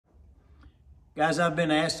Guys, I've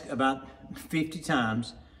been asked about 50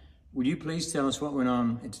 times, would you please tell us what went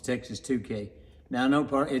on at the Texas 2K? Now, I know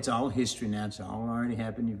it's all history now. It's all already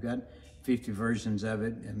happened. You've got 50 versions of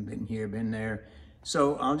it, and been here, been there.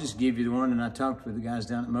 So I'll just give you the one, and I talked with the guys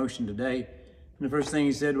down at Motion today, and the first thing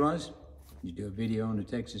he said was, you do a video on the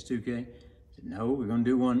Texas 2K? I said, no, we're gonna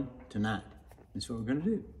do one tonight. That's what we're gonna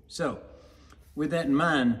do. So, with that in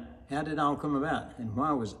mind, how did it all come about? And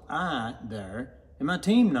why was I there and my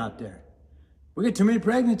team not there? We got too many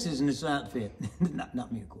pregnancies in this outfit.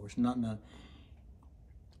 not me, of course, not.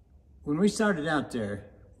 When we started out there,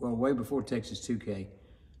 well, way before Texas 2K,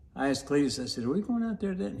 I asked Cletus, I said, are we going out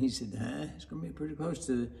there today? And he said, it's going to be pretty close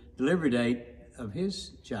to the delivery date of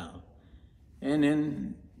his child. And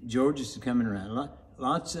then George is coming around,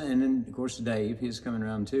 and then, of course, Dave, he's coming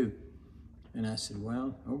around too. And I said,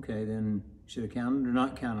 well, okay, then should I count it or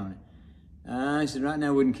not count on it? I said, right now,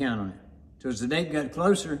 I wouldn't count on it. So as the date got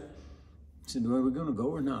closer, I said, well, are we going to go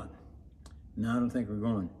or not? No, I don't think we're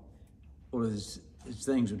going. Well, as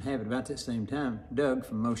things would have it, about that same time, Doug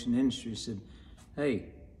from Motion Industries said, hey,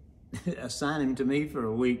 assign him to me for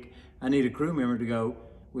a week. I need a crew member to go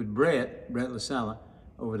with Brett LaSala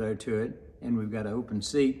over there to it, and we've got an open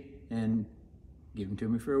seat, and give him to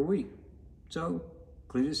me for a week. So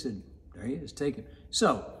Cletus said, there he is, take it.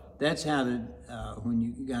 So that's how when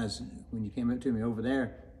you came up to me over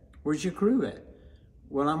there, where's your crew at?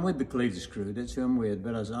 Well, I'm with the Cletus crew, that's who I'm with,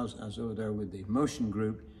 but I was over there with the Motion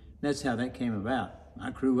group. That's how that came about.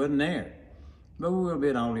 My crew wasn't there, but we will be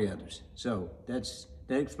at all the others. So that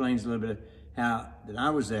explains a little bit of how that I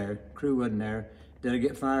was there, crew wasn't there. Did I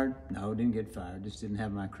get fired? No, didn't get fired, just didn't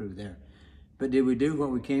have my crew there. But did we do what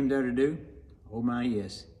we came there to do? Oh my,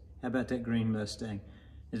 yes. How about that green Mustang?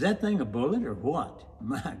 Is that thing a bullet or what?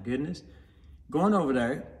 My goodness. Going over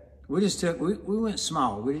there, we went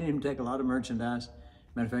small. We didn't even take a lot of merchandise.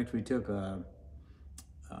 Matter of fact, we took a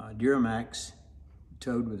Duramax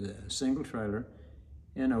towed with a single trailer,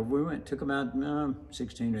 and over we went. Took about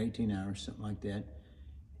 16 or 18 hours, something like that.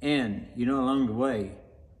 And, you know, along the way,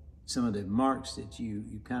 some of the marks that you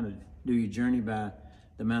kind of do your journey by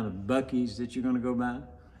the amount of Buc-ee's that you're going to go by.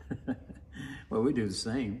 Well, we do the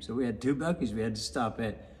same. So we had 2 Buc-ee's we had to stop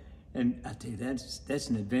at. And I tell you, that's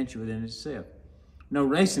an adventure within itself. No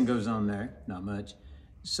racing goes on there, not much.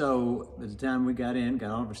 So by the time we got in,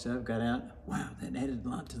 got all of our stuff, got out, wow, that added a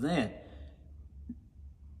lot to that.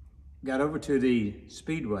 Got over to the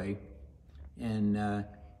Speedway, and I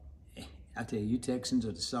tell you, you Texans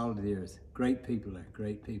are the salt of the earth. Great people there,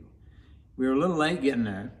 great people. We were a little late getting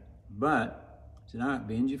there, but I said, all right,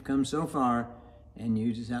 Ben, you've come so far, and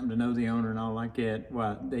you just happen to know the owner and all like that.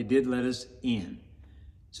 Well, they did let us in.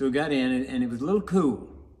 So we got in, and it was a little cool,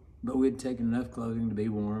 but we'd taken enough clothing to be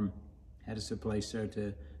warm, had us a place there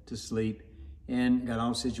to sleep, and got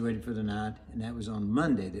all situated for the night, and that was on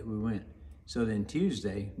Monday that we went. So then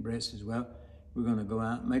Tuesday, Brett says, well, we're gonna go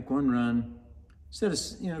out, make one run, set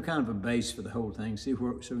us, kind of a base for the whole thing, so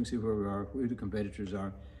we can see where we are, who the competitors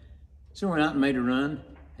are. So we went out and made a run,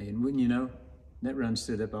 hey, and wouldn't you know, that run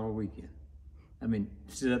stood up all weekend. I mean,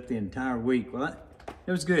 stood up the entire week. Well,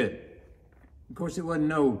 it was good. Of course, it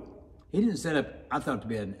wasn't he didn't set up, I thought to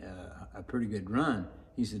be a pretty good run.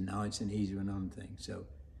 He said, no, it's an easy one on the thing. So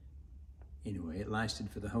anyway, it lasted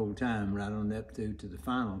for the whole time, right on up to the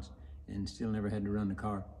finals, and still never had to run the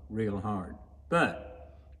car real hard.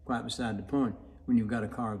 But quite beside the point, when you've got a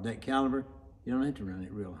car of that caliber, you don't have to run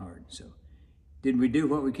it real hard. So did we do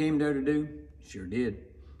what we came there to do? Sure did.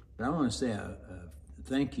 But I want to say a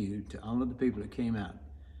thank you to all of the people that came out.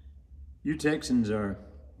 You Texans you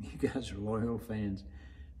guys are loyal fans.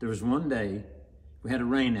 There was one day we had a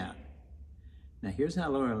rain out. Now here's how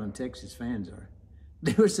loyal them Texas fans are.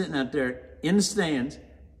 They were sitting out there in the stands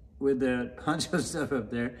with the poncho stuff up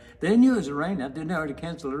there. They knew it was a rain out. They knew already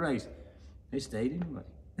canceled the race. They stayed anyway.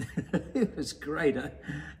 It was great.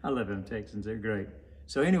 I love them Texans. They're great.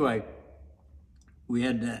 So anyway, we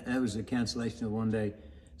had that was a cancellation of one day.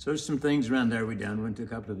 So there's some things around there we done. Went to a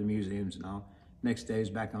couple of the museums and all. Next day is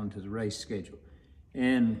back onto the race schedule.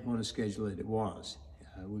 And what a schedule it was.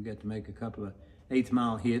 We got to make a couple of 8th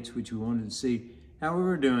mile hits, which we wanted to see how we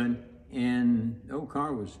were doing. And the old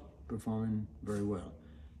car was performing very well.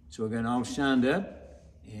 So we got all shined up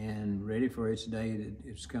and ready for its day that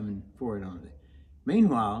it's coming for it on it.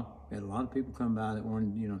 Meanwhile, we had a lot of people come by that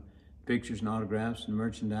wanted, pictures and autographs and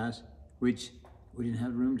merchandise, which we didn't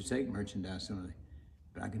have room to take merchandise on it.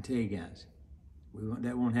 But I can tell you guys,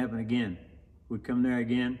 that won't happen again. We come there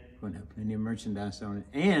again, we're gonna have plenty of merchandise on it.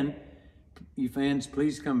 And you fans,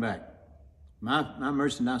 please come back. My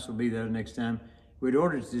merchandise will be there next time. We'd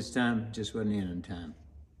ordered it this time, just wasn't in time.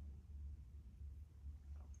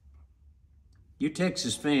 You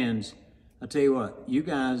Texas fans, I'll tell you what, you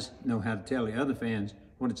guys know how to tell the other fans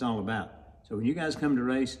what it's all about. So when you guys come to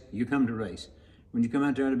race, you come to race. When you come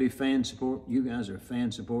out there to be fan support, you guys are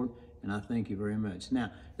fan support, and I thank you very much. Now,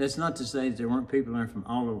 that's not to say that there weren't people there from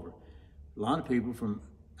all over. A lot of people from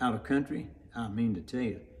out of country, I mean to tell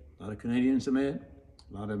you. A lot of Canadians I met,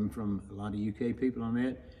 a lot of them from a lot of UK people I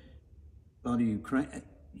met, a lot of Ukraine.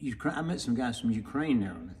 I met some guys from Ukraine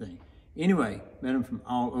there on the thing. Anyway, met them from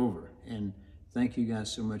all over, and thank you guys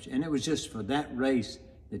so much. And it was just for that race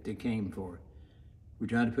that they came for. We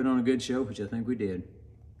tried to put on a good show, which I think we did.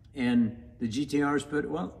 And the GTRs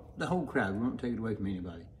the whole crowd, we won't take it away from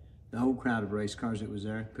anybody. The whole crowd of race cars that was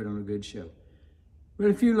there put on a good show. We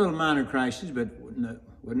had a few little minor crashes, but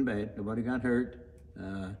wasn't bad. Nobody got hurt.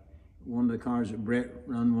 One of the cars that Brett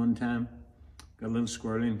run one time got a little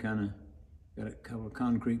squirrely and kind of got a couple of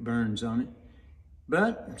concrete burns on it.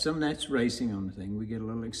 But some of that's racing on the thing. We get a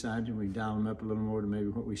little excited. We dial them up a little more to maybe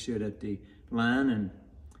what we should at the line,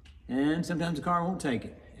 and sometimes the car won't take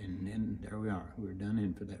it. And there we are. We're done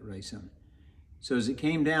in for that race on it. So as it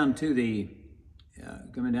came down to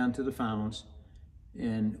coming down to the finals,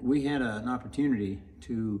 and we had an opportunity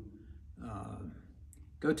to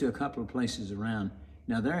go to a couple of places around.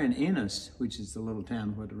 Now they're in Ennis, which is the little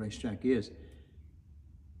town where the racetrack is.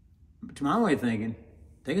 But to my way of thinking,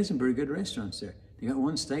 they got some pretty good restaurants there. They got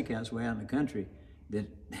one steakhouse way out in the country that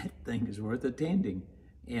thing is worth attending.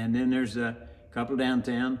 And then there's a couple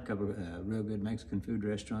downtown, a couple of real good Mexican food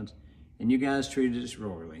restaurants. And you guys treated us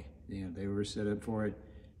royally. You know, they were set up for it.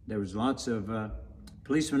 There was lots of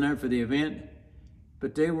policemen there for the event,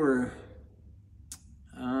 but they were,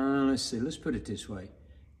 let's put it this way.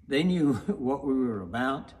 They knew what we were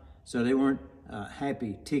about, so they weren't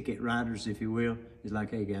happy ticket riders, if you will. It's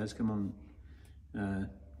like, hey guys, come on,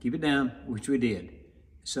 keep it down, which we did.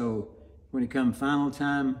 So when it come final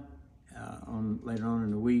time, later on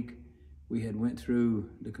in the week, we had went through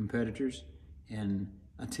the competitors, and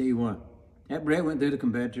I tell you what, that Brett went through the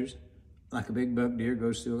competitors like a big buck deer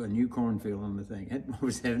goes through a new cornfield on the thing. That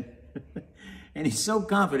was heaven. And he's so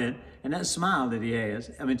confident, and that smile that he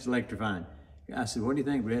has, I mean, it's electrifying. I said, what do you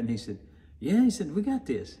think, Brett? And he said, yeah, he said, we got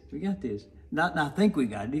this, we got this. Not I think we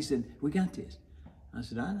got it. He said, we got this. I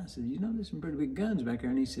said, I said, you know, there's some pretty big guns back there.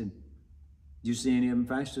 And he said, did you see any of them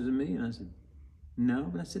faster than me? And I said, no.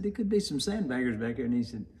 But I said, there could be some sandbaggers back there. And he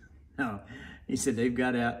said, no. He said, they've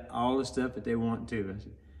got out all the stuff that they want to. I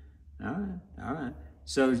said, all right, all right.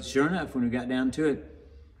 So sure enough, when we got down to it,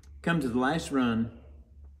 come to the last run,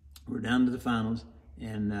 we're down to the finals,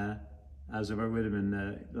 and I was over with him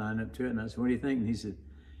and lined up to it, and I said, what do you think? And he said,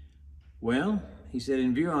 well, he said,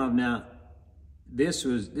 in view of now, this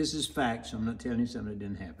is fact, so I'm not telling you something that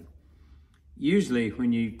didn't happen. Usually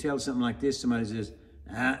when you tell something like this, somebody says,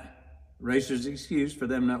 racer's excuse for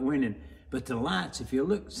them not winning. But the lights, if you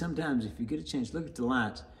look, sometimes if you get a chance, look at the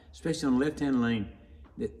lights, especially on the left-hand lane,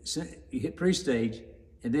 that you hit pre-stage,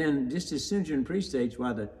 and then just as soon as you're in pre-stage,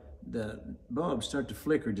 while the bulbs start to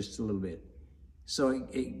flicker just a little bit. So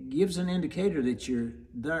it gives an indicator that you're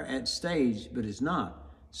there at stage, but it's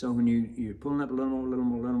not. So when you're pulling up a little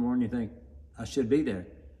more, and you think, I should be there.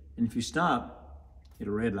 And if you stop,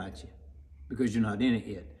 it'll red light you because you're not in it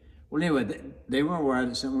yet. Well, anyway, they were aware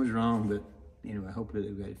that something was wrong, but anyway, hopefully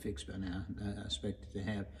they've got it fixed by now. I expect it to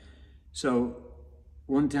have. So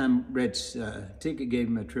one time, Brett's ticket gave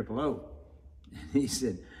him a 000. He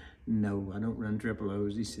said, no, I don't run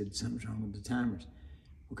 000s. He said, something's wrong with the timers.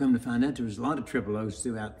 Well, come to find out, there was a lot of 000s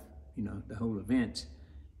throughout, you know, the whole event.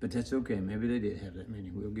 But that's okay. Maybe they did have that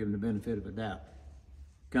many. We'll give them the benefit of a doubt.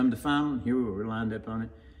 Come to final, here we were lined up on it.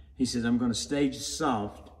 He says, I'm going to stage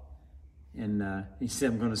soft. And he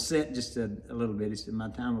said, I'm going to set just a little bit. He said, my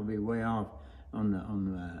time will be way off on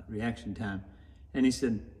the reaction time. And he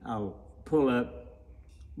said, I'll pull up,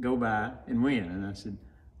 go by, and win. And I said,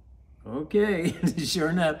 okay. Sure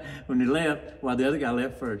enough, when he left, the other guy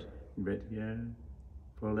left first. And Brett, yeah,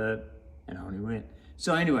 pulled up, and on he went.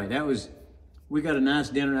 So anyway, we got a nice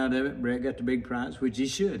dinner out of it. Brett got the big prize, which he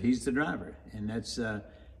should. He's the driver. And that's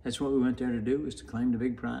what we went there to do, was to claim the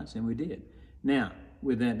big prize, and we did. Now,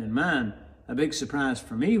 with that in mind, a big surprise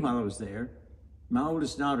for me while I was there, my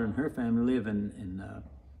oldest daughter and her family live in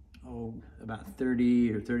about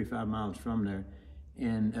 30 or 35 miles from there,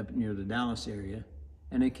 and up near the Dallas area,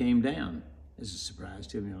 and they came down as a surprise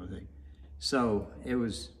to me, I think. So it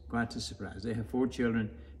was quite a surprise. They have 4 children.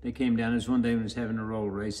 They came down. It was one day when I was having a roll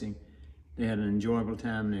racing. They had an enjoyable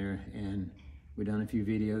time there, and we done a few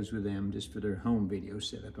videos with them just for their home video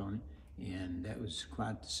set up on it, and that was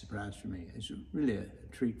quite a surprise for me. It was really a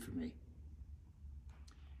treat for me.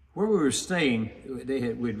 Where we were staying,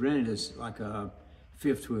 we'd rented us like a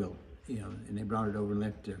fifth wheel. and they brought it over and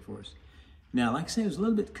left it there for us. Now, like I say, it was a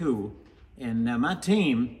little bit cool. And now my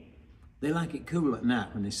team, they like it cool at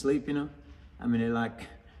night when they sleep, I mean, they like,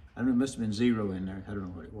 I don't know, it must have been 0 in there. I don't know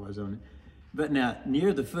what it was on it. But now,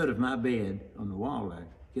 near the foot of my bed on the wall there,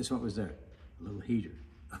 guess what was there? A little heater.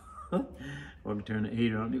 Or to turn the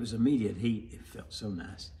heater on. It was immediate heat. It felt so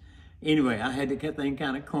nice. Anyway, I had that thing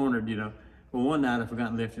kind of cornered, Well, one night I forgot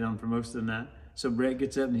to lift it on for most of the night. So Brett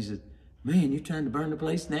gets up and he says, "Man, you trying to burn the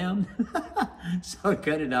place down?" So I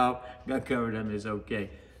cut it off, got covered under, it's okay.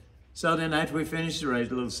 So then after we finished the race,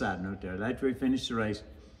 a little side note there, after we finished the race,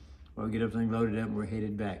 well, we get everything loaded up and we're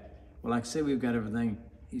headed back. Well, like I said, we've got everything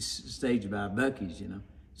staged by Buc-ee's,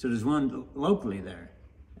 So there's one locally there.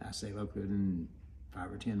 I say locally, within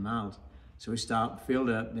 5 or 10 miles. So we stopped, filled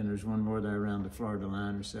up, then there's one more there around the Florida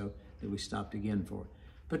line or so that we stopped again for.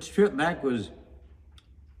 But the trip back was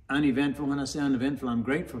uneventful. When I say uneventful, I'm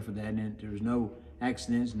grateful for that. And there was no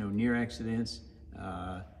accidents, no near accidents,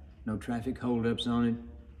 no traffic holdups on it.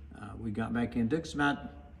 We got back in. It took us about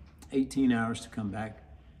 18 hours to come back.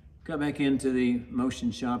 Got back into the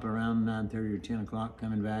motion shop around 9:30 or 10 o'clock,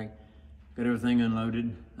 coming back. Got everything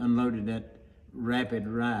unloaded. Unloaded that rapid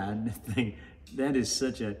ride thing. That is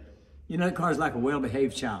such a, that car's like a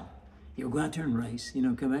well-behaved child. He'll go out there and race,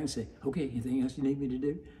 come back and say, "Okay, anything else you need me to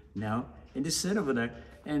do?" No, and just sit over there.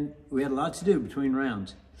 And we had a lot to do between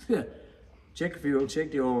rounds. Check the fuel,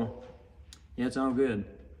 check the oil. Yeah, it's all good.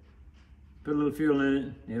 Put a little fuel in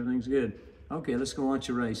it, everything's good. Okay, let's go watch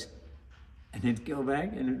a race. And then go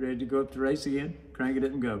back and ready to go up to race again, crank it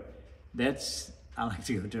up and go. I like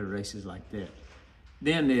to go to races like that.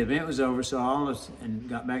 Then the event was over, so all of us and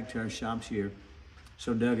got back to our shops here.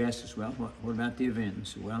 So Doug asked us, "Well, what about the event?" And I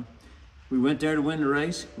said, "Well, we went there to win the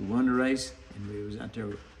race. We won the race, and we was out there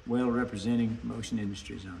well representing Motion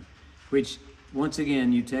Industries on it." Which, once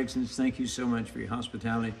again, you Texans, thank you so much for your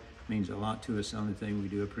hospitality. It means a lot to us on the thing. We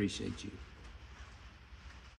do appreciate you.